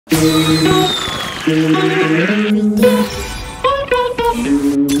Started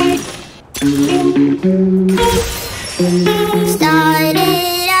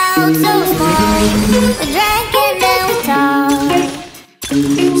out so small, we drank and then we talked.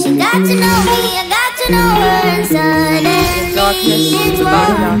 She got to know me, I got to know her, and suddenly it's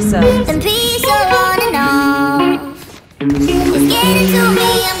warm. Then peace are on and off. It's getting to me,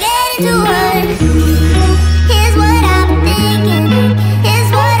 I'm getting to her. Here's what I've been thinking, here's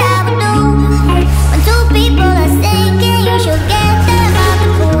what I would do. When two people are sinking, you should get them out the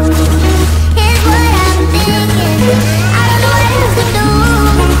pool. Here's what I've been thinking, I don't know what else to do.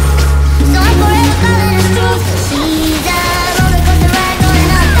 So I'm forever calling it true. She's a roller coaster ride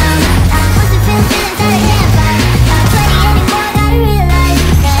going up, down, down. Once it feels feelings that I can't fight. Not 20 anymore, gotta realize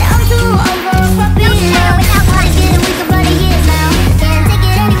that I'm too old for a puppy love. What is getting weaker by the years now. Can't take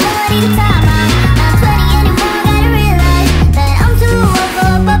it anymore, I need a time out. Not 20 anymore, gotta realize that I'm too old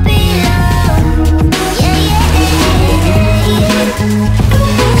for a puppy love. Yeah, yeah, yeah, yeah.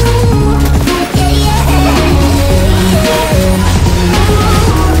 Ooh, yeah, yeah, yeah.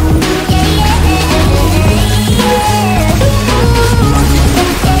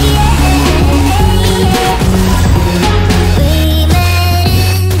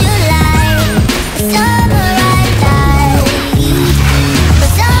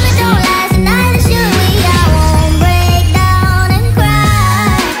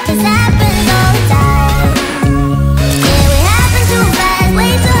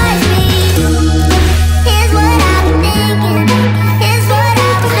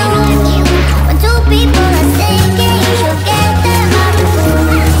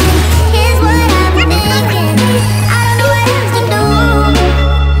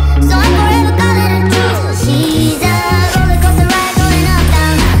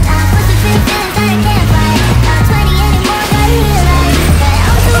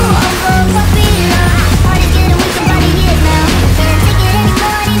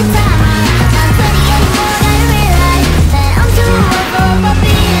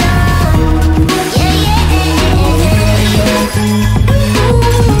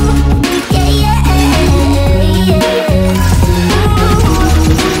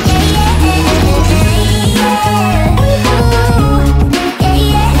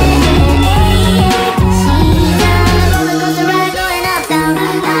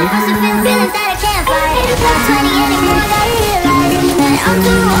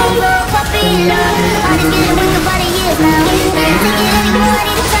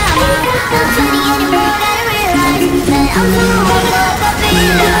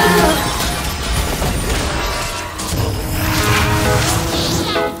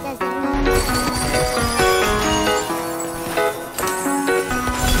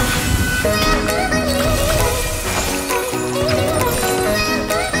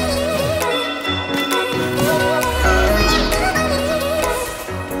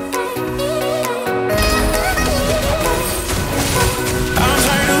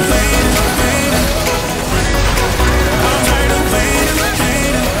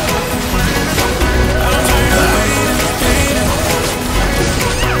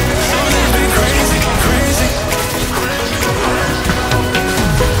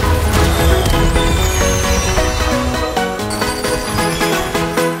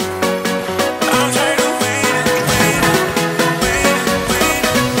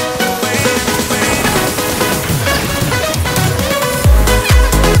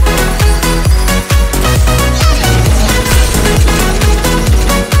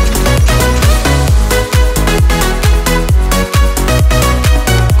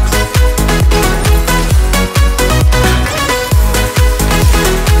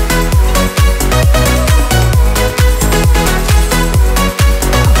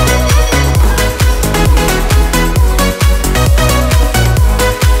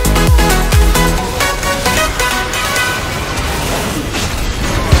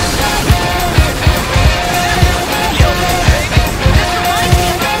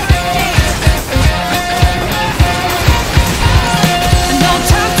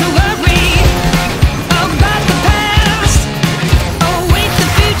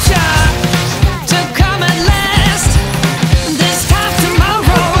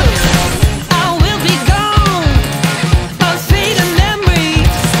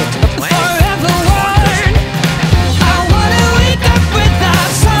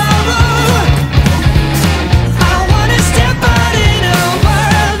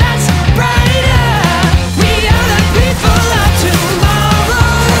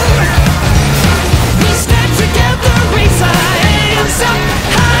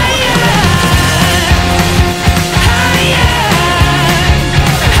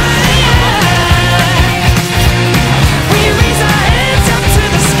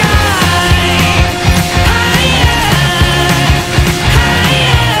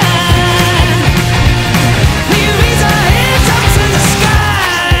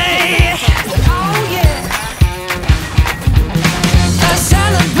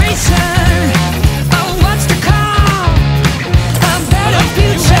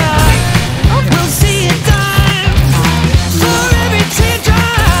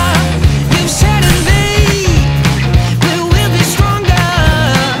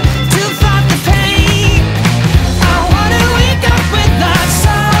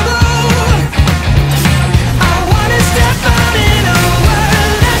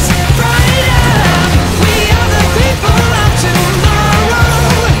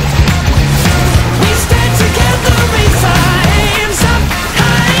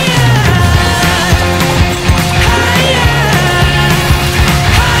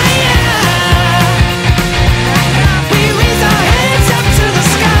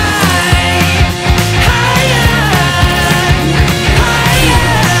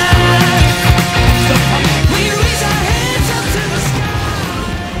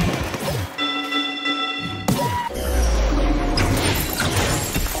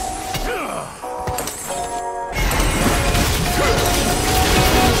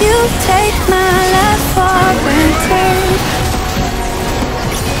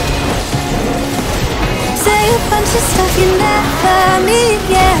 bunch of stuff you never meet,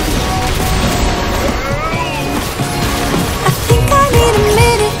 yeah. I think I need a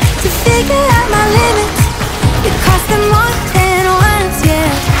minute to figure out my limits. You cross them more than once,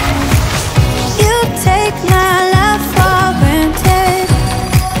 yeah. You take my love for granted.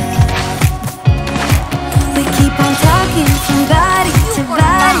 We keep on talking from body to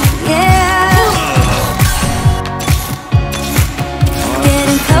body, yeah.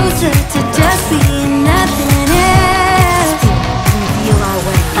 Getting closer to just being nothing else.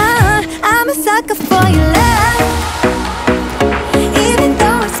 I'm a sucker for your love, even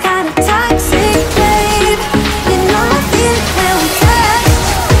though it's kind of toxic, babe. You know I feel it when we touch,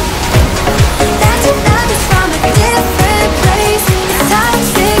 that your love is from a different place. It's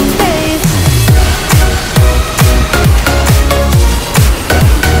toxic, babe.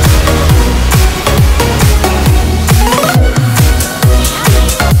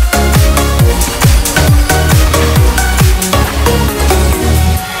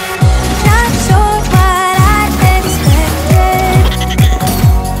 Not sure what I expected.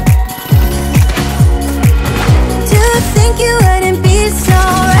 To think you wouldn't be so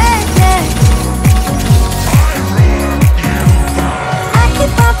reckless. I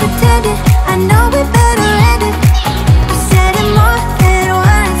keep on pretending I know we better end it. I said it more than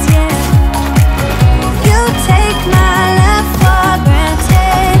once, yeah. You take my love for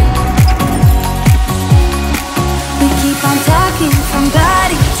granted. We keep on talking from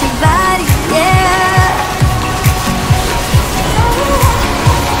body to body, yeah.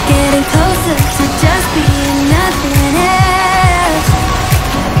 Getting closer to just being nothing else.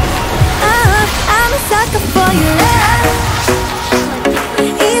 I'm a sucker for your love,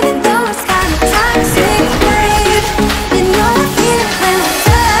 even though it's kind of toxic, babe. You know I feel it when we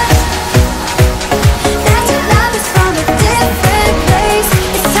touch, that your love is from a different place.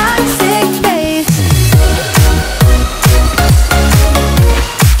 It's toxic, babe.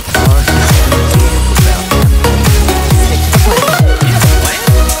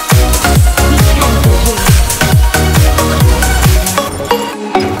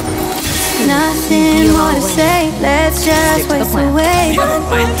 Nothing more to say, let's just waste away. One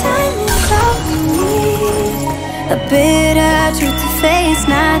more time is all we need. A bitter truth to face,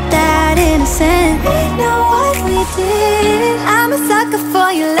 not that innocent. We know what we did. I'm a sucker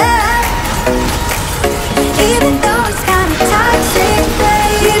for your love.